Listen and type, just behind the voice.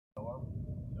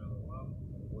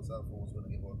first and foremost, want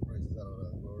to give all praises and honor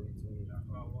and glory to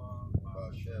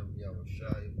Hashem,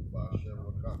 Yahushai, Hashem,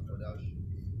 Wakam, Kodash.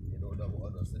 You know, double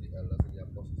honors to the elders and the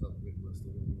apostles of great works to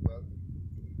the world.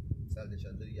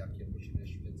 Salvation to the Yakim, pushing the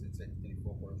students in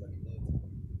 24 corners of the earth.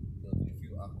 You know, to the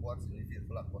few aquats, the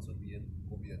faithful aquats will be in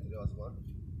today as one.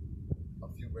 A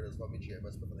few brothers from each year,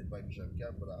 but specifically by Mission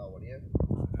Camp, but I want here.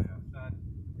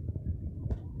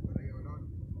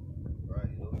 Right,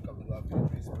 you know, we come to our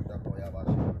victory spirit and for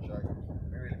Yahushai.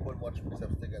 We really put much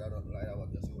precepts together, not like I was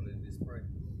just holding this spirit.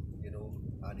 You know,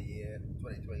 at the year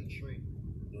 2023,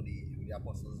 you know, the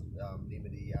apostles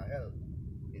naming the year hell.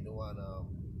 You know, and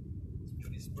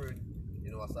through the spirit,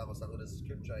 you know, as I was with the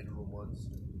scripture in Romans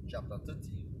chapter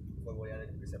 13, for what you had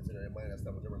the precepts in the mind, I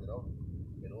started to bring it out.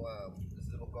 You know, this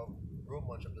is the book of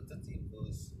Romans chapter 13,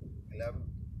 verse 11.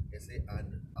 It says,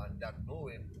 and that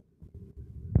knowing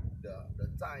the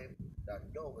time, that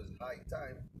now is high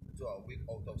time to awake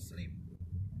out of sleep.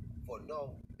 For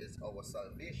now is our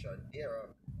salvation nearer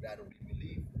than we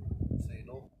believe. So, you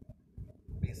know,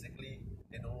 basically,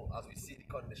 you know, as we see the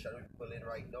condition of people in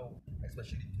right now,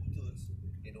 especially two-thirds,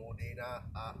 you know, they in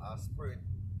a spirit,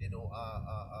 you know,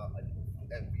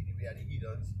 envy the way of the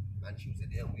heathens and choosing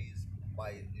their ways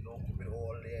by, you know, keeping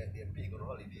all their pagan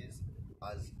holidays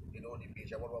as, you know, the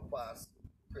major one will pass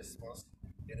Christmas,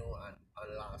 you know, and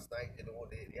last night, you know,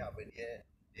 they have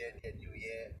their New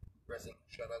Year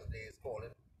resolution, as they is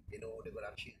calling. You know, they're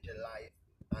gonna change their life,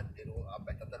 and you know, a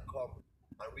better to come.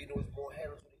 And we know it's more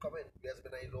hell to come in. We has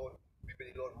been a Lord, we've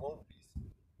been a Lord mouthpiece.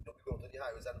 You know, we go to the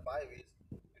highways and byways,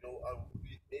 you know, and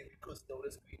we curse now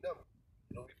this kingdom.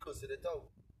 You know, we cursing it out.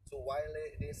 So while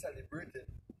they celebrating,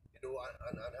 you know,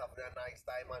 and having a nice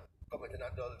time and committing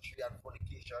adultery and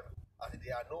fornication, as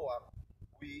they are Noah,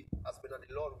 we, as been on the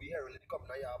Lord, we heralding come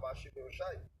now Yahweh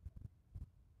Yahushai.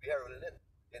 We heralding it,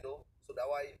 you know. So that's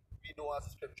why we know as the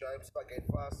scripture, I'm spaghetti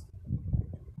fast.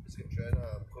 The scripture in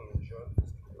Colossians,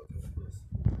 verse 40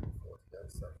 and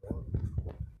second.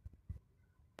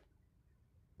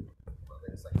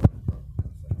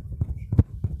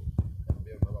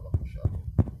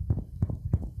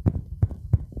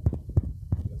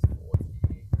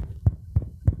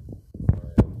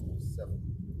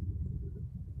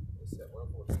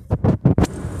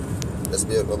 Let's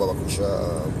be able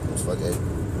to spaghetti.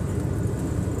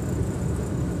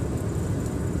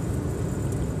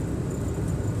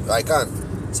 I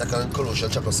can. Second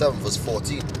Colossians chapter 7 verse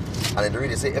 14. And then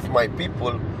read it say, if my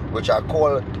people which are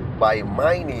called by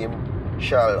my name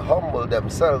shall humble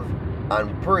themselves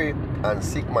and pray and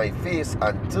seek my face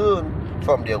and turn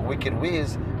from their wicked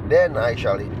ways, then I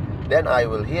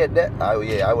will hear that I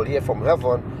will hear from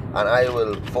heaven, and I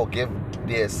will forgive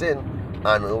their sin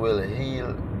and will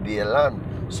heal their land.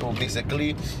 So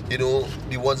basically, you know,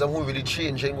 the ones who really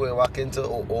changing, going back into,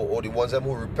 or the ones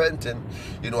who repenting,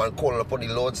 you know, and calling upon the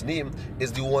Lord's name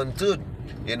is the 1/3.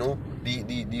 You know,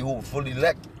 the hopeful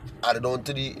elect added on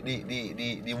to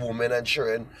the women and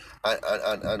children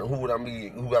and who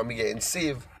would be getting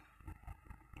saved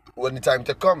when the time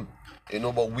to come. You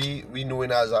know, but we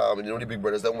knowing as you know, the big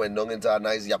brothers that went down into a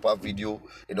nice Yapa video,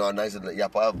 you know, a nice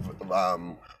Yapa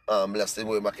blessing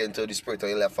going back into the spirit on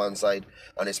the left hand side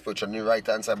and the spirit on the right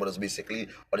hand side, but it's basically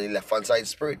on the left hand side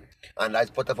spirit. And that's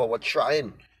part of our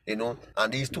trying, you know,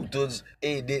 and these two-thirds,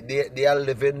 they are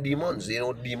living demons, you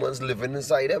know, demons living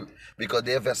inside them because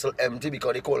their vessel empty,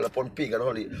 because they call upon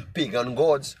pagan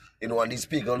gods, you know, and these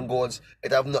pagan gods,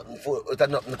 it have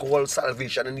nothing to call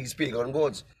salvation in these pagan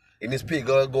gods. In these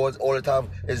pagan gods, all it have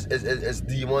is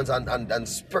demons and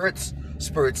spirits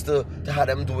to have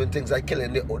them doing things like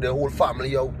killing their whole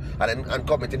family out and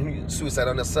committing suicide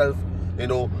on themselves, you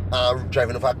know,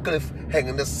 driving off a cliff,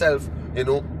 hanging themselves, you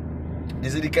know.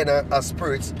 These are the kind of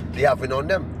spirits they having on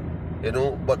them, you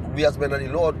know. But we as men of the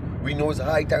Lord, we know it's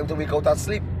high time to wake out of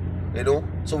sleep, you know.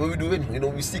 So what we doing? You know,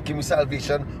 we seeking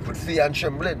salvation with fear and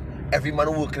trembling. Every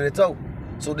man working it out.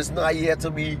 So this not here to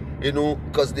be, you know,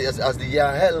 because as the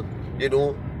year hell, you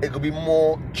know, it could be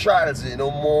more trials, you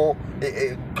know, more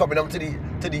coming down to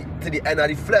the end of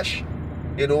the flesh,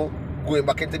 you know, going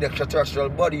back into the extraterrestrial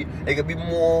body. It could be a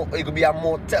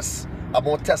more test in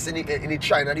the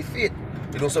trying of the faith.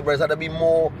 You know, so brothers have to be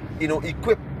more, you know,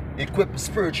 equipped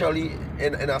spiritually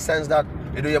in a sense that,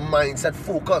 you know, your mindset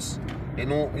focus, you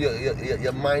know,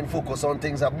 your mind focus on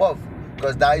things above.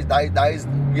 Because that is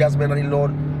we as men of the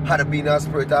Lord had to be in a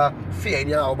spirit of fear in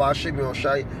Yahweh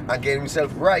Yahushai and getting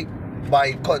himself right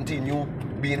by continue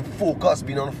being focused,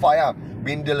 being on fire,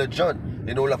 being diligent,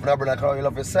 you know, loving our brother like you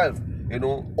love yourself, you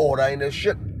know, order in the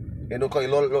shit. You know, because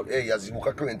you hey, as the book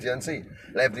of Corinthians say,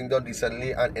 everything done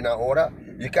decently and in an order.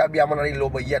 You can't be a man of the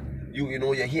Lord, but yet you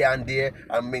know, you're here and there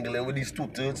and mingling with these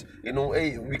two-thirds. You know,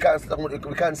 hey, we can't sit down with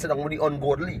the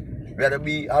ungodly. We have to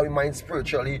be how we mind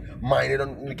spiritually, minded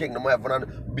on the kingdom of heaven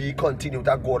and be continued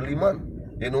a godly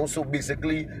man. You know, so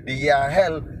basically the year of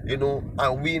hell, you know,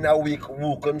 and we in a weak,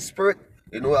 woken spirit.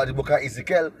 You know, at the book of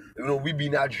Ezekiel, you know, we be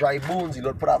in our dry bones, you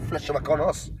know, put our flesh back on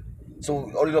us.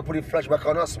 So only to put the flesh back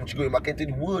on us, which going back into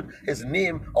the word, his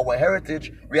name, our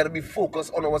heritage, we have to be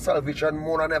focused on our salvation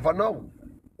more than ever now.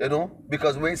 You know,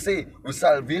 because we say with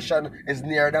salvation is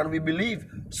nearer than we believe.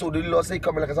 So the Lord say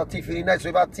coming like as a thief in the night. So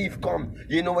if a thief come,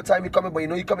 you know what time he coming, but you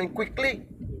know he coming quickly.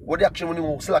 What the action when he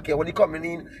walks slack here, when he coming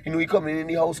in, you know he coming in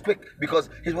the house quick because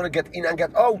he's gonna get in and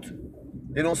get out.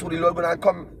 You know, so the Lord gonna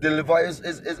come deliver his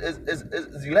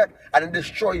elect and then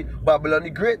destroy Babylon the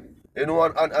Great. You know,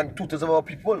 and two-thirds of our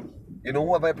people. You know,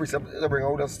 whoever I precept to bring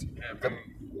out us.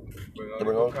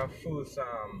 Bring out. First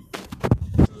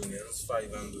Thessalonians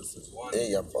 5 and verses 1. Hey,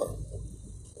 yeah,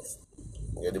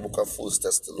 yeah, the book of First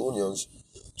Thessalonians,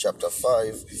 chapter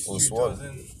 5, verse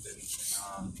 1.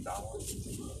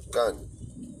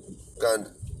 Can.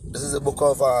 This is the book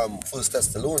of First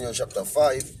Thessalonians, chapter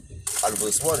 5, and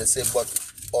verse 1. It says, but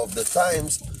of the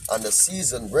times and the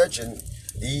season, brethren,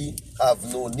 ye have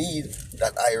no need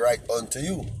that I write unto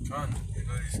you. Man, you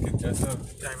know, the scriptures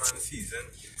of the time and season.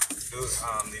 So,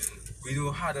 we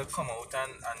do have to come out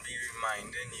and be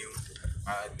reminding you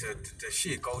to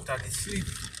shake out of the sleep,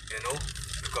 you know,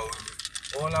 because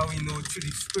all that we know through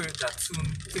the Spirit that soon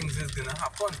things is going to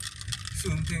happen.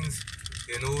 Soon things,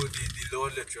 you know, the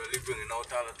Lord literally bringing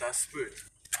out all of that spirit.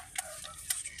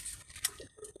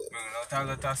 Bringing out all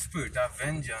of that spirit of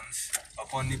vengeance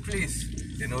upon the place.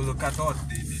 You know, look at all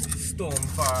the storm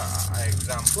for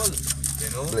example. You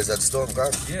know, blizzard storm,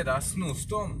 God. Yeah, that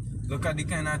snowstorm. Look at the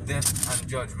kind of death and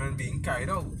judgment being carried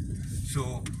out.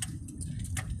 So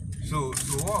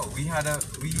what? We had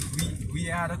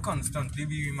to constantly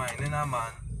be reminding our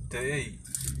man to, hey,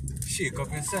 shake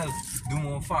up yourself, do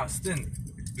more fasting,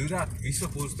 do that. We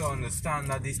supposed to understand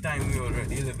that this time we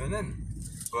already living in.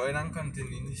 Go ahead and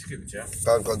continue in the scripture.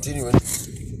 Can continue in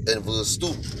verse 2.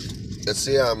 Let's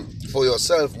say for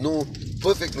yourself know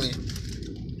perfectly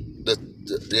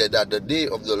that the day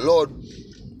of the Lord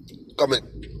coming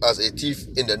as a thief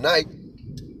in the night.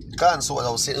 Can, so as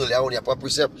I was saying earlier, only a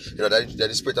precept, you know, that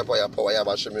the spirit of power,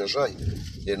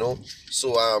 you know.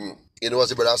 So you know, as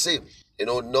the brother say, you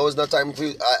know, now is not time for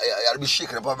you. I'll be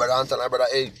shaking up, brother, and tell brother,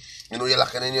 hey, you know, you're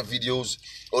lacking in your videos,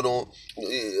 you know,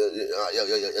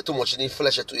 you're too much in the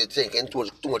flesh, you're thinking too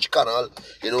much carnal,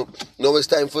 you know. Now it's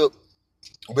time for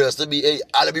brothers to be, hey,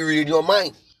 I'll be reading your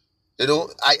mind, you know.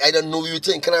 I don't know what you're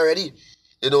thinking already,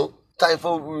 you know. Time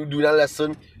for doing a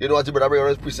lesson, you know, as the brother bring on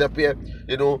his precept here,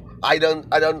 you know. I don't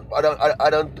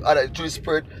through the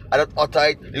spirit, I don't utter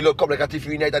it. The Lord come like a thief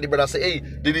in the night, and the brother say, hey,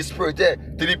 did the spirit there,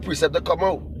 did the precept to come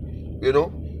out, you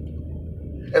know.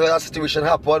 If that situation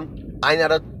happen, I need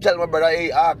to tell my brother,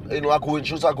 hey, you know, I'm going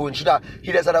through that.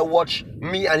 He does have to watch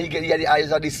me, and he get the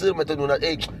eyes of discernment to know that,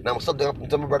 hey, now something happened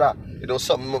to my brother, you know,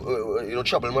 something, you know,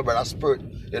 trouble in my brother's spirit,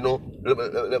 you know. Let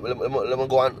me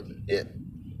go on, yeah.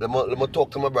 Let me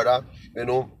talk to my brother, you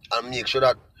know, and make sure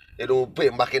that, you know, put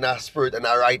him back in that spirit and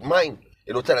that right mind.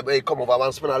 You know, tell him, hey, come over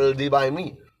and spend a little day by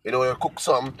me. You know, cook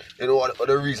some, you know,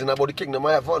 the reason about the kingdom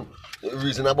of heaven. The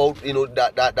reason about, you know,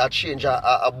 that change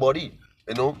our body,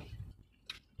 you know.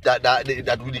 That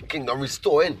with the kingdom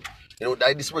restoring. You know,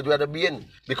 that the spirit we have to be in.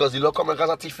 Because the Lord come like as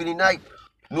a thief in the night.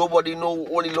 Nobody know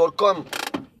when the Lord come.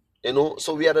 You know,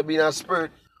 so we have to be in our spirit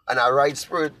and our right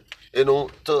spirit, you know,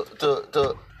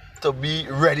 to be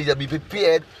ready, to be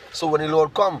prepared, so when the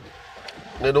Lord come,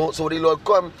 you know, so when the Lord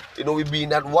come, you know, we be in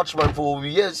that watchman for over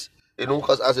years, you know,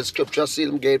 because as the scripture says,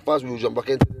 we get past, we will jump back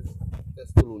into the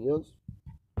Thessalonians,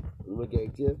 we will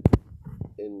get here,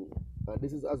 and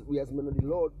this is as we as men of the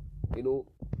Lord, you know,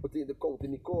 putting the count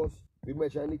in the course, we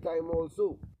measure any time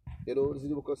also, you know. This is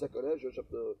the book of 2 Ezra,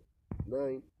 chapter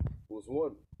 9, verse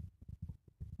 1,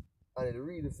 and it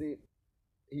reads, say,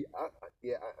 he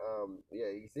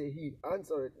said, he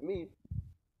answered me.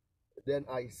 Then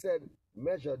I said,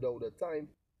 measure thou the time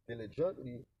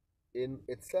diligently in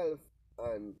itself,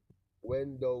 and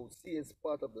when thou seest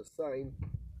part of the sign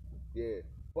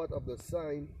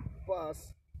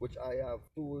pass, which I have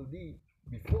told thee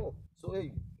before. So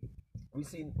hey, we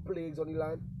seen plagues on the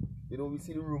land, you know, we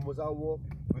see the rumors of war,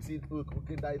 we see earthquakes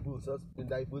in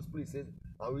diverse places,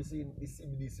 and we see the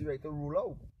CBDC right to roll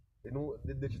out, you know,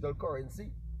 the digital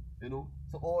currency, you know.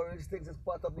 So all these things is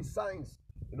part of the signs,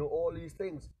 you know, all these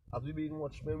things. As we been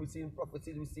watchmen, we seen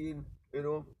prophecies, we seen, you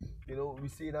know, we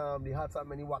seen the hearts of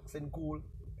many waxing cool,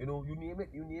 you know, you name it.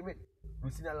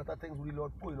 We seen a lot of things with the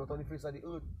Lord pulling out on the face of the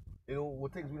earth, you know,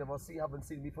 what things we never see, haven't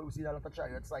seen before. We see a lot of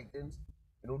chariot sightings.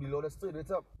 You know, the Lord is stirring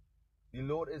it up. The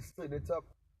Lord is stirring it up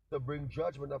to bring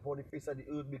judgment upon the face of the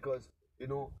earth because, you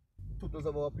know, 2/3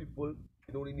 of our people,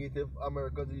 you know, the Native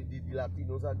Americans, the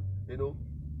Latinos, and, you know,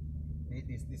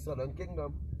 the Southern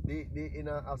Kingdom, they in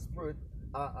a spirit,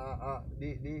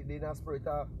 they in a spirit,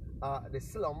 they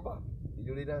slumber. You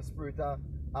know, they in a spirit,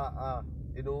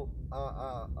 you know,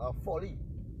 folly.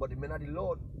 But the men of the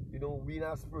Lord, you know, we in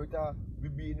a spirit, we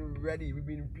being ready, we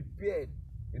being prepared.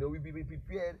 You know, we being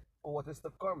prepared for what is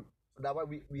to come. So that's why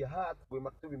we heart, we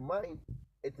have to remind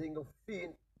a thing of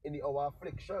faith in our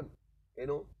affliction. You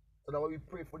know, so that's why we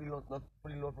pray for the Lord, not for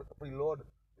the Lord, for the Lord,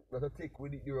 not to take away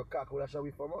the Rakakolasha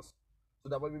away from us. So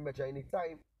that when we measure any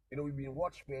time, you know, we've been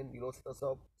watchmen, you know, set us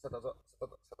out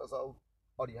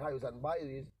on the highways and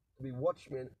byways to be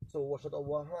watchmen. So wash out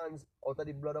our hands out of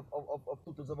the blood of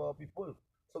 2/3 of our people.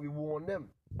 So we warn them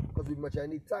because we measure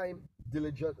any time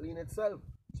diligently in itself.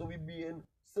 So we being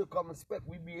circumspect,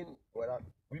 we being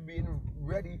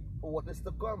ready for what is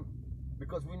to come.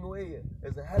 Because we know, hey,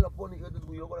 there's a hell upon the earth that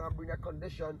we're going to bring a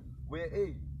condition where,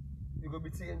 hey, you're going to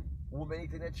be seeing women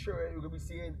eating their children, you're going to be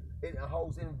seeing in a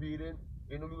house invading,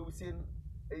 you know, we're going to be seeing,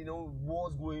 you know,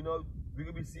 wars going on, we're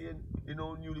going to be seeing, you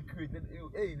know, newly created,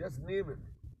 hey, just name it,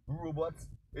 robots,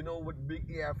 you know, with big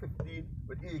AR-15,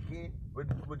 with AK,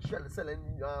 with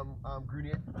selling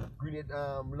grenade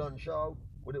launcher,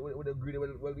 with a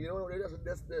grenade, well, you know,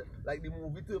 that's the, like the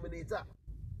movie Terminator,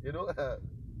 you know,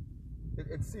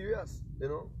 it's serious, you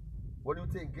know. What are you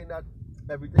thinking that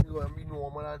everything is going to be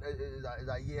normal and is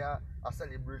a year, a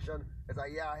celebration, it's a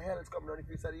year of hell, it's coming on the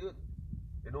face of the earth,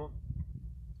 you know,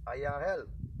 a year of hell.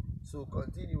 So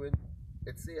continuing,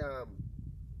 it's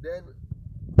then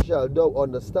shall thou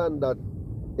understand that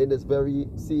in this very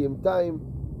same time,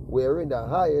 wherein the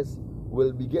highest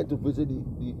will begin to visit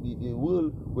the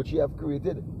world which he have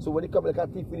created. So when he come like a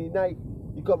thief in the night,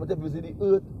 he come to visit the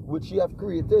earth which he have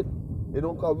created. You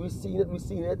know, because we've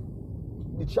seen it.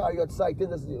 The chariot sighting,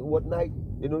 that's what night,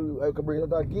 you know, I can bring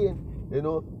it again. You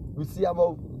know, we see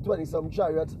about 20-some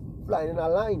chariots flying in a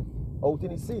line out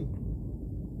in the sea.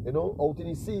 You know, out in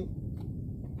the sea.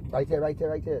 Right here.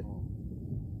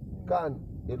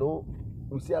 You know,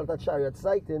 we see a lot of chariot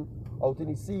sighting out in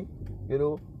the sea, you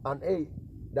know, and hey,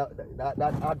 that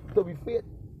had to be faith.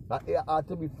 That had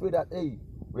to be faith that, hey,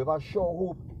 we have a sure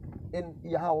hope in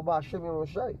Yahweh Hashem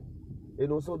Yoshai. You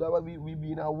know, so that way we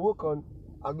be in our work on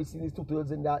and we see these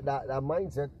 2/3 in that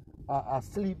mindset,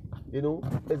 asleep, you know,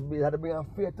 it had to bring a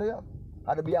fear to you.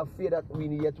 Had to be a fear that we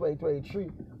in the year 2023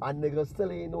 and niggas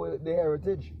still ain't know the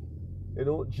heritage. You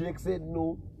know, Jake said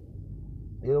no,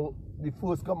 you know, the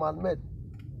first commandment.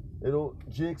 You know,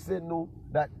 Jake said no,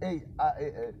 that hey,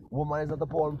 woman is not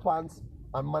upon pants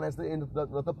and man is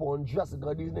not upon dress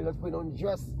because these niggas put on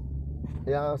dress.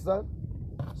 You understand?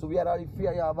 So we had to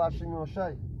fear Yahweh Hashem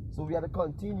Yoshai. So we have to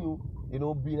continue, you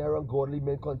know, being around godly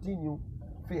men, continue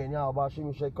fearing Yahweh Hashem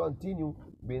Yoshai, continue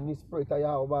being in the spirit of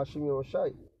Yahweh Hashem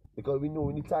Yoshai. Because we know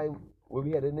in the time where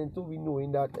we heading into, we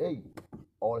knowing that, hey,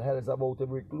 all hell is about to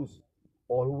break loose.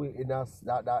 All who in that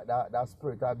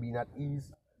spirit of being at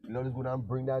ease, the Lord is going to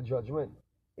bring that judgment,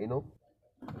 you know.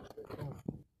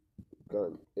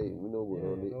 God, hey, we know we're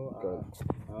only.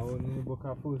 I only in the book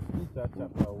of 1 Peter chapter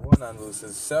 1 and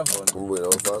verses 7. I'm going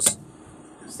on fast.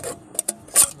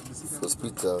 1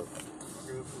 Peter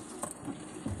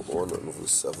 1 and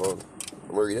verse 7. I'm going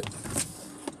to read it.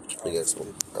 Yes,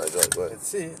 man. Alright, go ahead. Let's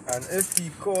see, and if ye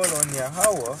call on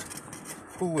Yahweh,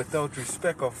 who without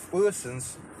respect of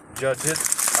persons judgeth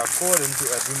according to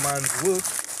every man's work,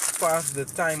 pass the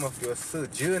time of your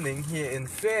sojourning here in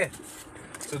fear.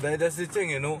 So that's the thing,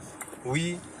 you know.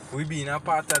 We being a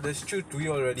part of this truth, we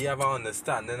already have our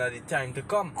understanding of the time to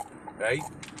come, right?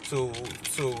 So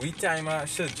we time our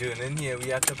sojourning here, we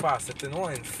have to pass it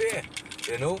in fear,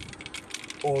 you know.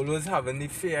 Always having the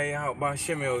fear of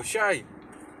Hashem Yoshai.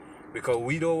 Because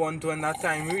we don't want when that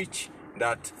time reach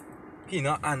that he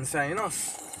not answering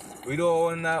us. We don't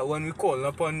want that when we call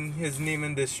upon his name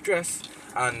in distress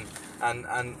and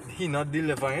he not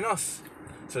delivering us.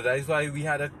 So that is why we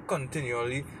had to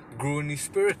continually grow in the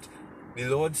spirit. The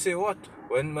Lord say what?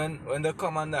 When the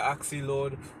commander asks the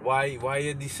Lord why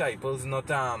your disciples not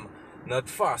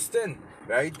fasting,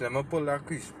 right? Let me pull that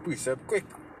precept quick.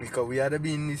 Because we had to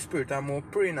be in the spirit and more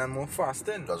praying and more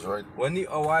fasting. That's right. When the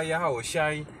hour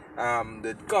Yahushai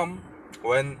did come,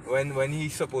 when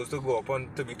he's supposed to go up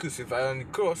to be crucified on the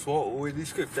cross, what would the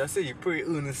scripture say? He pray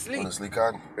earnestly. Honestly,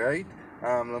 can. Right?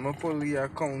 Let me pull the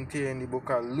account here in the book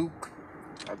of Luke.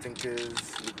 I think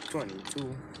it's Luke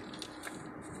 22.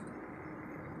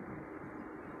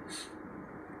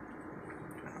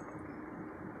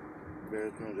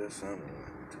 Spirit, no, just a moment.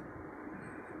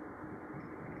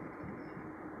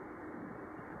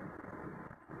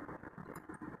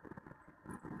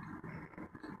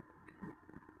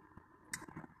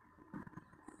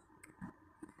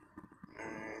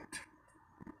 Alright.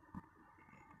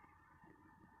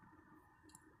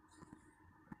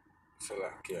 So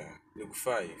like, yeah, Luke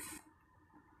 5.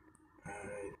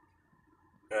 Alright.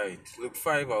 Right. Luke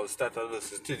 5, I'll start at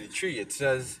verses 33. It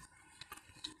says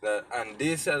that, and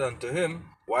they said unto him,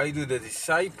 why do the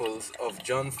disciples of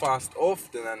John fast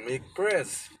often and make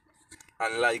prayers?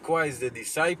 And likewise the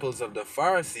disciples of the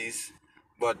Pharisees,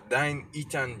 but thine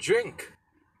eat and drink.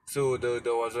 So there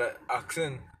was an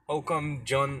asking, how come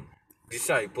John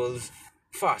disciples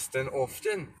fasting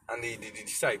often, and the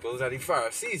disciples are the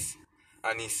Pharisees?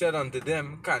 And he said unto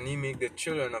them, can ye make the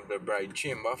children of the bride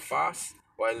chamber fast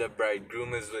while the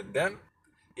bridegroom is with them?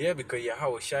 Yeah, because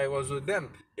Yahushua was with them.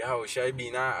 Yahushua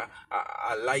being a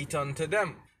light unto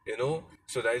them, you know.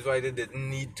 So that is why they didn't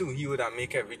need to. He would have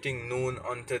make everything known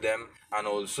unto them, and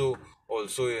also,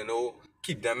 you know,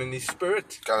 keep them in the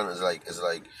spirit. It's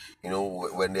like, you know,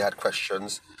 when they had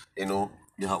questions, you know,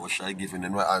 Yahushua giving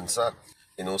them an answer.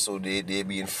 You know, so they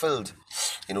being filled.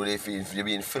 You know, they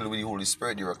being filled with the Holy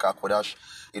Spirit, the Ruach HaKodesh.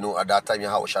 You know, at that time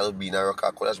Yahushua will be in the Ruach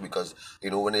HaKodesh, because,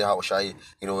 you know, when Yahushua,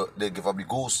 you know, they give up the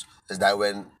ghost, is that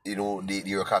when, you know, the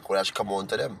Ruach HaKodesh come on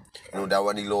to them. You know, that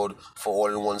when the Lord, for all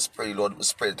in one spirit, the Lord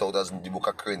spread it out as in the book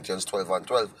of Corinthians 12 and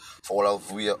 12. For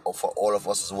all of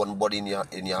us is one body in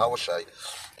Yahushua.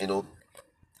 You know,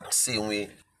 same way,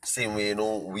 you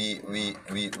know, we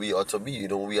ought to be, you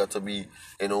know, we ought to be,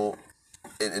 you know,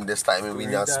 in this time, and we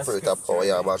need spirit of power.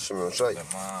 Yeah, about Shimon Shai.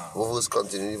 What verse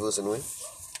continue? The verse anyway?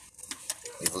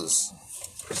 The verse.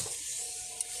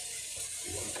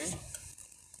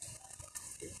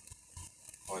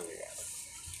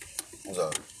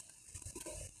 Okay.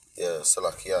 Yeah,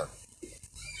 Salakia.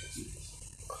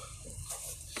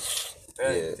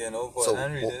 Right, you know, so,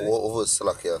 what verse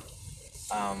Salakia?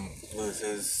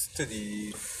 Verses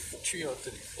 33 or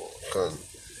 34? Can.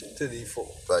 34.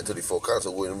 Right, 34. Can.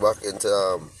 So going back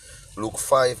into Luke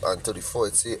 5 and 34,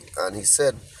 it says, and he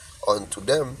said unto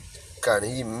them, can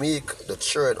he make the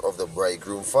children of the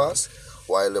bridegroom fast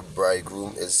while the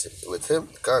bridegroom is with him?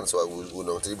 Can. So I will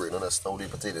not to bring on a study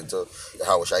pertaining to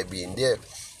how I being there.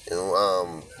 You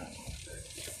know,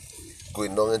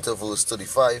 going down into verse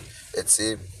 35, it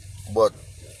say, but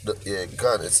the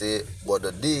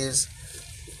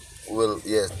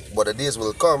days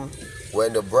will come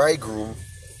when the bridegroom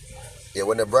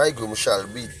shall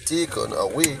be taken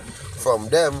away from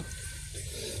them,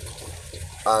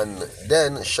 and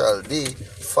then shall they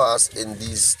fast in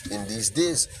these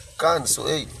days. So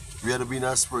hey, we have to be in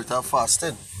a spirit of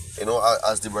fasting. You know,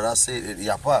 as the brother said,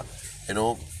 Yapa, you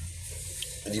know,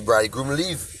 the bridegroom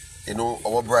leave. You know,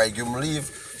 our bridegroom leave.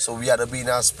 So we have to be in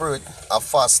a spirit of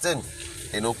fasting.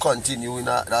 You know, continue in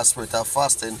that spirit of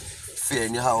fasting,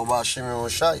 fearing Yahweh Shimon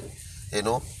Shai. You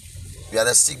know, we have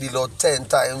to seek the Lord 10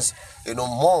 times, you know,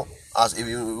 more. As if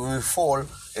we fall,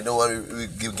 you know, when we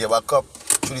give back up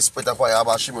to the spirit of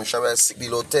Yahweh Shimon Shai, we have to seek the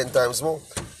Lord 10 times more.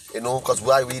 You know, because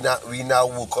why we now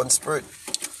work on spirit.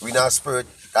 We now spirit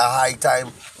at high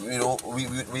time, you know, we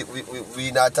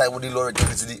in that time when the Lord give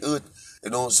it to the earth. You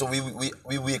know, so we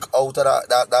wake out of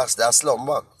that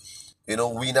slumber. You know,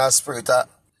 we in a spirit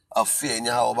of fear in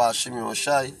Yahweh Shimon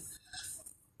Shai.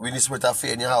 We in the spirit of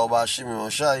fear in Yahweh Shimon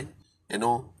Shai, you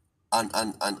know,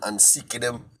 and seeking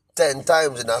them 10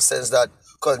 times, in a sense that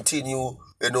continue,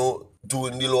 you know,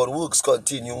 doing the Lord works,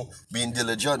 continue being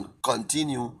diligent,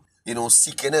 continue, you know,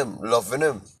 seeking him, loving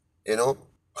him, you know,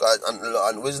 and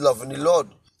always loving the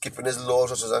Lord, keeping his laws,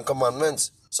 statutes, and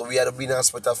commandments. So we have to be in a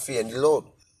spirit of fear in the Lord.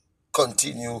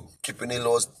 Continue keeping the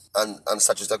laws and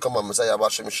statutes and commandments of Yahweh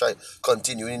Shem Shai,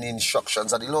 continuing the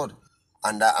instructions of the Lord.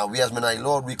 And we as men of the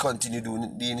Lord, we continue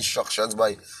doing the instructions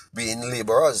by being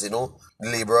laborers, you know, the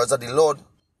laborers of the Lord.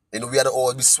 You know, we have to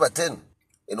always be sweating.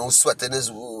 You know, sweating is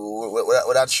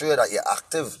with that show that you're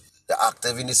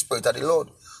active in the spirit of the Lord.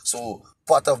 So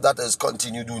part of that is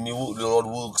continue doing the Lord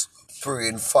works,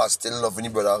 praying, fasting, loving the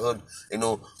brotherhood, you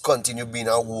know, continue being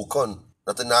a walk on,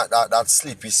 not in that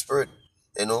sleepy spirit,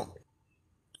 you know.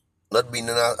 Not being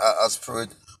in a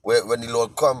spirit where when the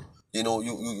Lord come, you know,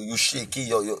 you shaky,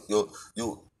 you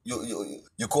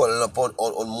calling upon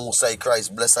on Most High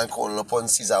Christ, bless and calling upon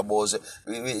Caesar boss.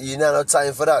 You don't have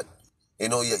time for that. You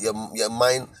know, your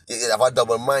mind, you have a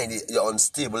double mind, you're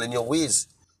unstable in your ways,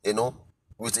 you know.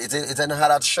 It ain't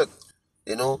hard that shit,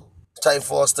 you know. Time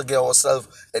for us to get ourselves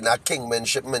in a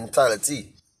kingmanship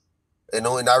mentality, you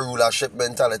know, in a rulership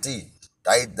mentality.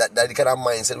 That the kind of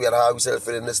mindset we have to have ourselves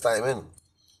in this time, in.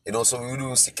 You know, so we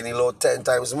do seeking the Lord 10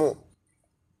 times more.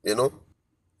 you know,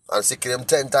 and seeking him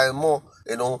 10 times more,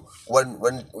 you know,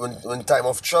 when time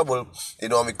of trouble, you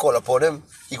know, and we call upon him,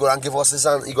 he gonna give us his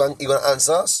hand, he gonna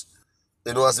answer us.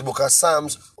 You know, as the book of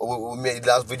Psalms, we made the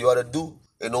last video how to do,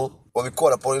 you know, when we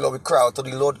call upon the Lord, we cry out to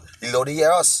the Lord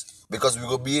hear us. Because we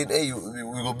will be in we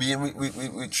will be in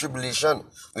with tribulation,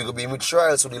 we will be in with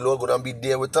trials, so the Lord gonna be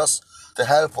there with us to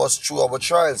help us through our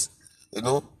trials, you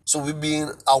know. So we've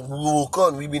been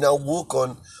awoken, we've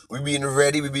been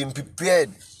ready, we've been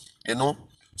prepared, you know.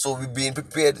 So we've been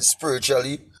prepared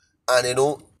spiritually, and you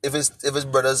know, if his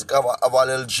brothers have a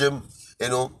little gym, you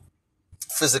know,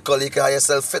 physically, you can have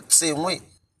yourself fit same way.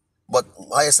 But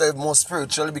have yourself more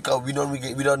spiritually, because we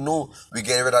don't know we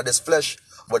getting rid of this flesh.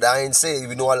 But I ain't say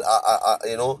we know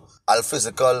all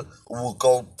physical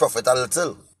workout profit a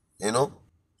little, you know.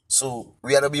 So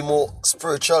we have to be more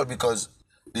spiritual, because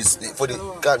this for the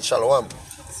can shalom.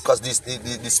 Because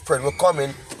the spirit will come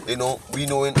in, you know. We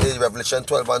know in Revelation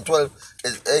 12:12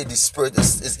 the spirit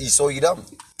is Esau Edom,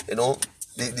 you know.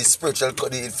 The spiritual,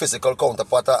 the physical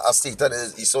counterpart of Satan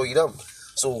is Esau Edom.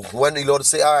 So when the Lord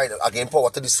say, all right, I gain power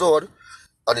to the sword,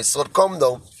 and the sword come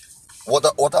down, what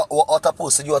a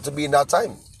person you have to be in that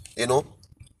time, you know?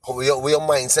 Where your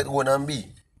mindset gonna be,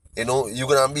 you know? You're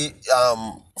gonna be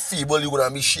feeble, you're gonna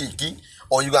be shaky,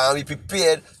 or you're gonna be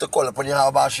prepared to call upon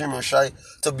Yahweh Hashem Yoshai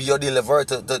to be your deliverer,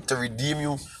 to redeem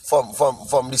you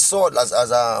from the sword, as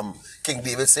King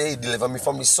David say, deliver me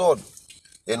from the sword,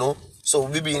 you know? So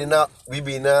we been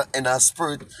in a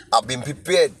spirit, I've been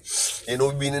prepared, you know.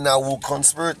 We been in a woken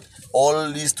spirit.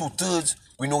 All these 2/3,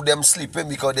 we know them sleeping,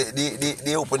 because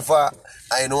they open for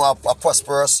you know a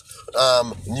prosperous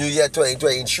New Year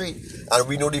 2023, and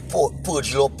we know the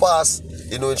purge law pass,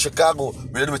 you know, in Chicago.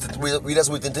 We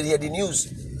just waiting to hear the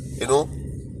news, you know.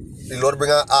 The Lord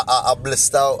bring a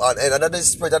blister, and another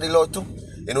spirit of the Lord too.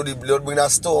 You know, the Lord bring that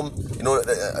storm, you know,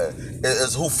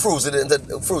 is who frozen into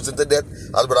death,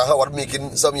 as Brother Howard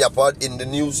making some yapad in the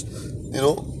news, you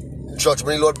know.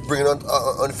 Judgment, the Lord bringing on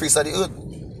the face of the earth.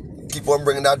 Keep on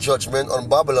bringing that judgment on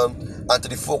Babylon and to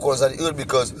the four corners of the earth,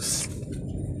 because,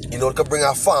 you know, it can bring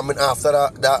a famine after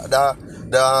the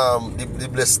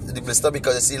blister,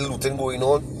 because you see looting going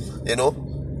on, you know.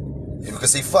 You can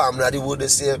see famine at the wood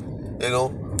this year, you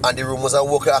know. And the rumors are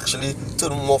working actually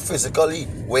turn more physically,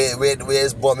 where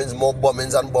is bombings, more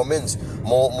bombings and bombings,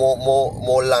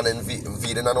 more land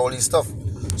invading and all this stuff.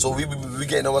 So we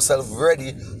getting ourselves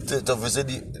ready to visit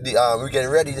we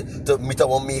getting ready to meet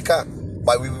our maker.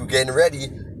 But we getting ready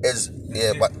is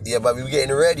but we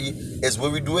getting ready is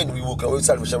what we doing. We working with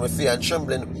salvation with fear and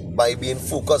trembling, by being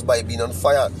focused, by being on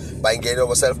fire, by getting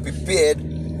ourselves prepared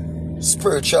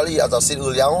spiritually, as I said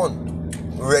earlier on.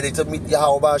 Ready to meet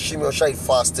Yahweh Hashem Yoshai,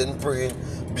 fasting, praying,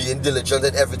 being diligent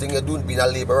in everything you're doing, being a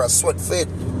laborer, sweat faith.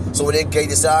 So when they get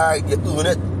this, alright, you earn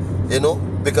it, you know,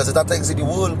 because it's that things in the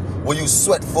world where you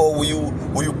sweat for, where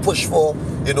you push for,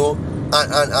 you know,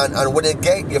 and when they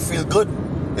get, you feel good,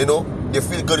 you know, you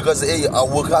feel good because hey, I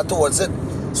work hard towards it.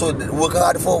 So work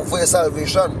hard for your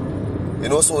salvation, you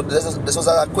know. So this was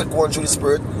a quick one through the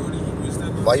Spirit.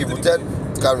 By Hebrews 10,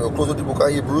 can we close with the book of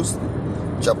Hebrews,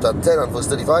 chapter 10 and verse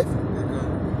 35.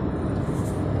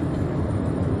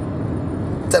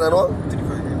 10 and what?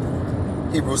 35,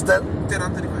 yeah. Hebrews 10? 10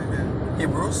 and 35, yeah.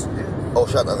 Hebrews? Yeah. Oh,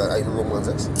 shut up. I know Romans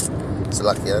 6. It's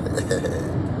lucky, yeah.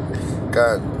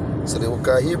 So the book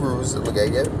of Hebrews, look at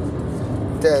it,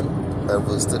 10 and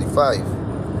verse 35.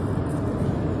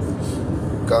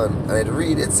 And I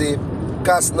read, it say,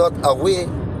 cast not away,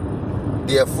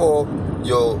 therefore,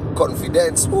 your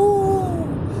confidence. Ooh.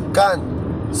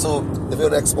 So, if you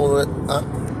want to expound on it,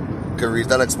 can you read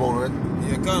that expound on it?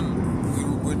 Yeah, can.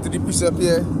 To the precept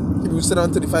here, Hebrews 10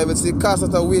 and 35, it says, cast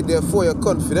not away therefore your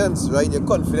confidence, right? Your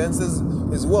confidence is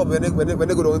what? When they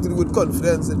go down into the word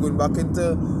confidence, it's going back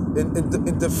into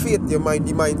faith, the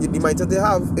mind that they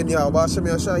have in Yahweh Hashem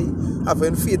Yoshai,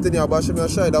 having faith in Yahweh Hashem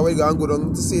Yoshai. That's what you go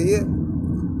down to say here.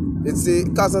 It says,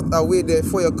 cast not away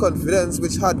therefore your confidence,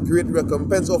 which had great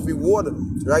recompense of reward,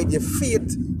 right? Your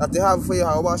faith that they have for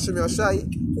Yahweh Hashem Yoshai,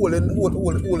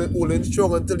 holding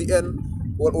strong until the end.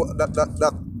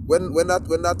 When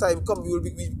that time comes, we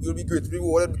will be greatly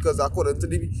rewarded, because according to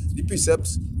the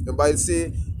precepts, the Bible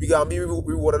say we can be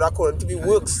rewarded according to the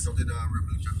works.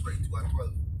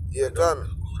 Yeah, can.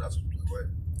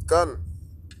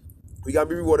 We can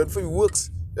be rewarded for the works,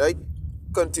 right?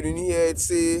 Continuing here, it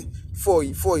say, for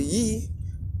ye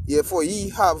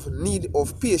have need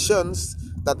of patience,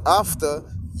 that after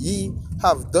ye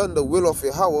have done the will of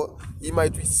Yahweh, ye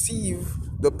might receive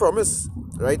the promise,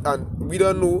 right? And we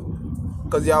don't know,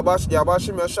 because Yahweh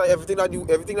Hashem Yoshai, everything that the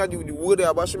word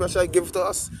Yahweh Hashem Yoshai gives to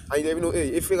us, and you don't even know, hey,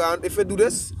 if you do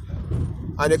this,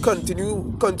 and they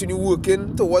continue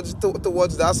working towards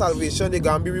that salvation, they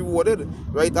gonna be rewarded,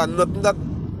 right? And nothing that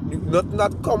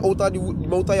come out of the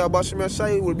mouth of Yahweh Hashem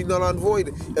Yeshai will be null and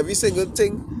void. Every single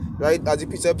thing, right? As the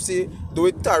precept say, do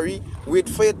it tarry, wait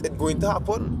for it, it's going to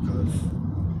happen.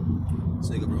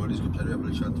 So you can bring all the scripture in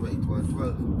Revelation 22 and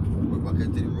 12. We're back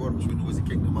into the road, which we know is the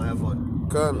kingdom of heaven.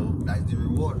 That's the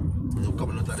reward. You know,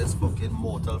 coming out of this fucking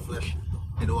mortal flesh,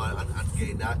 you know, and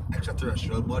getting that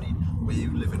extraterrestrial body where you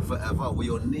living forever, where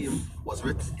your name was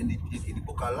written in the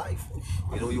book of life.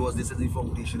 You know, you was this as the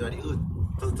foundation of the earth.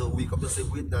 Till wake up and say,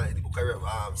 wait now, in the book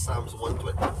of Psalms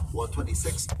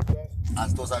 126.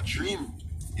 As does a dream.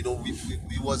 You know, we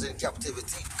was in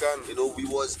captivity. You know, we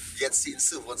was yet seeing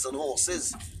servants and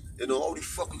horses. You know, how the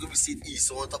fuck we could be seeing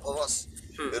Esau on top of us?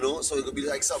 You know, so it could be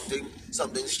like something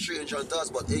strange unto us,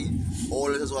 but hey, all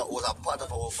this was a part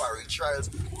of our fiery trials.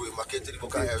 Going back into the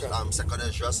book of 2nd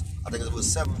Ezra, I think it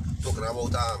was 7, talking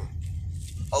about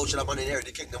how should a man inherit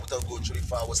the kingdom without going through the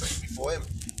fire was set before him?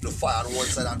 You know, fire on one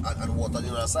side and water on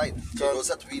the other side. So you know,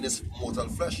 set to be in this mortal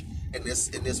flesh, in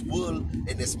this world,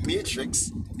 in this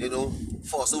matrix, you know,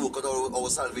 for us to work on our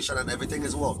salvation and everything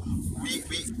as well. We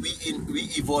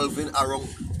evolving around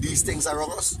these things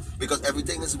around us because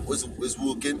everything is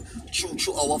working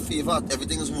through our favor.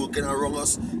 Everything is working around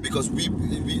us because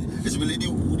it's really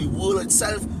the world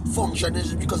itself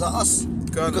functioning because of us,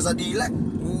 because of the elect.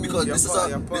 Because this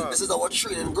is our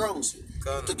training grounds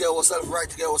to get ourselves right,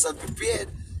 to get ourselves prepared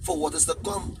for what is to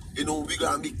come. You know, we're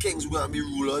gonna be kings, we're gonna be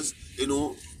rulers, you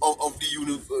know, of the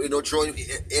universe, you know, drawing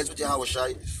heads with Yahweh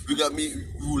Shai. We're gonna be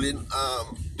ruling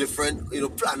different, you know,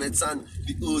 planets and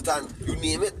the earth and you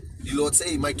name it. The Lord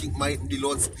say my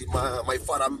father's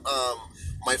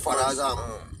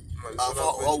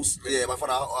house, yeah, my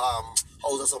father house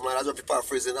or something like that, just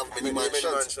paraphrasing, have many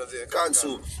mansions.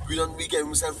 So we get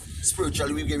ourselves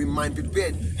spiritually, we get our mind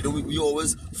prepared. You know, we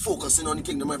always focusing on the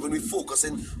kingdom. When we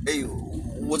focusing, hey,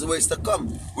 what's the ways to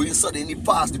come? We studying the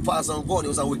past and gone. It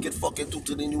was a wicked fucking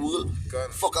tutor in the world.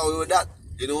 Fuck away with that.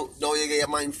 You know, now you get your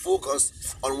mind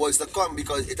focused on what's to come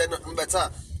because it ain't nothing better.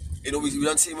 You know, we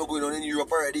don't see what's going on in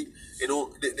Europe already. You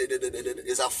know,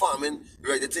 there's a famine,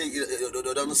 right? They take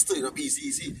it, they're stirring up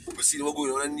easy. We see what's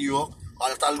going on in New York. All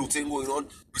that looting going on.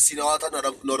 We see all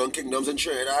that northern kingdoms in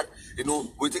Trinidad. You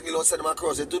know, we think the Lord sent them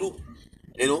across it to do.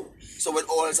 You know, so when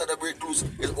all started break loose,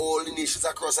 it's all the nations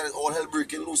across and it's all hell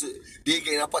breaking loose. They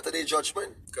gain a part of their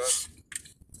judgment.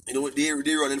 You know, they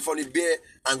running from the bear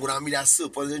and gonna meet that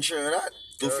serpent in Trinidad.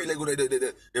 Don't feel like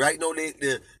the right now they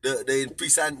in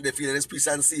peace and they feel in peace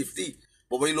and safety.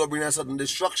 But when the Lord bring a sudden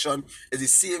destruction, it's the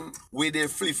same way they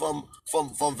flee from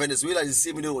Venezuela. It's the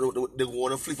same way they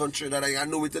want to flee from Trinidad. And I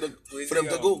know it for them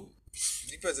to go.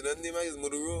 The president name is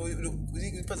Maduro. Who's the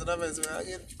president of Venezuela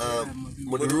again?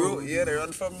 Maduro. Yeah, they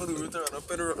run from Maduro to run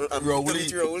up in Rauli.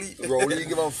 Rauli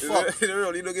give a fuck.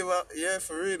 Rauli don't give a, yeah,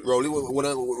 for real.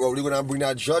 Rauli gonna bring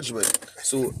that judgment.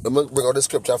 So let me bring out the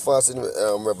scripture first in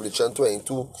Revelation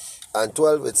 22 and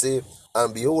 12. It say,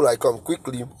 and behold, I come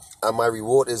quickly, and my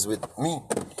reward is with me,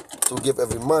 to give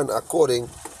every man according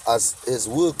as his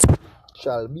work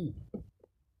shall be.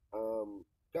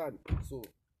 God, so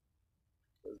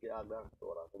let's get out there.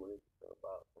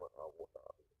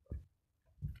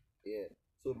 Yeah.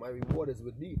 So my reward is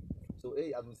with thee. So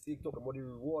hey, as we seek talking about the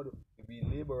reward, we be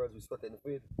laborers, we start in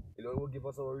faith. The Lord will give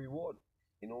us our reward.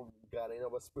 You know, God in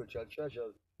our spiritual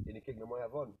treasures in the kingdom of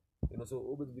heaven. You know, so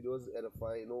all these videos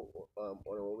edify, you know, on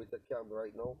our way to camp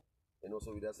right now. You know,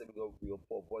 so we just say we go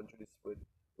pop one through the spirit,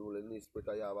 ruling the spirit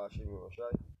of Yahweh Hashem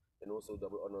Yeshai. And also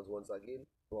double honors once again.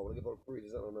 So I want to give all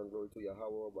praises and honor and glory to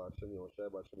Yahweh Hashem Yeshai,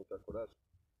 Hashem Kodash.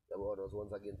 Double honors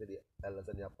once again to the elders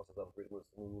and the apostles of great mercy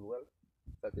and well.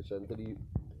 Citation to the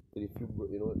few,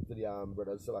 you know, to the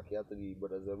brothers Salakia, to the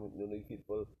brothers, you know, the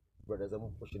faithful brothers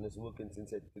who pushing this work and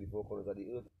since to the four corners of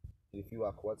the earth. To the few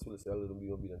aquats will sell them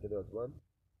be obedient to the earth one.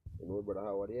 You know, brother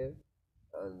Howard here,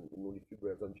 and you know the few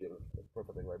brothers on channel,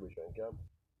 prophetic vibration camp.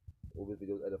 All these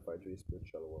videos edify to the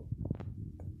spiritual one.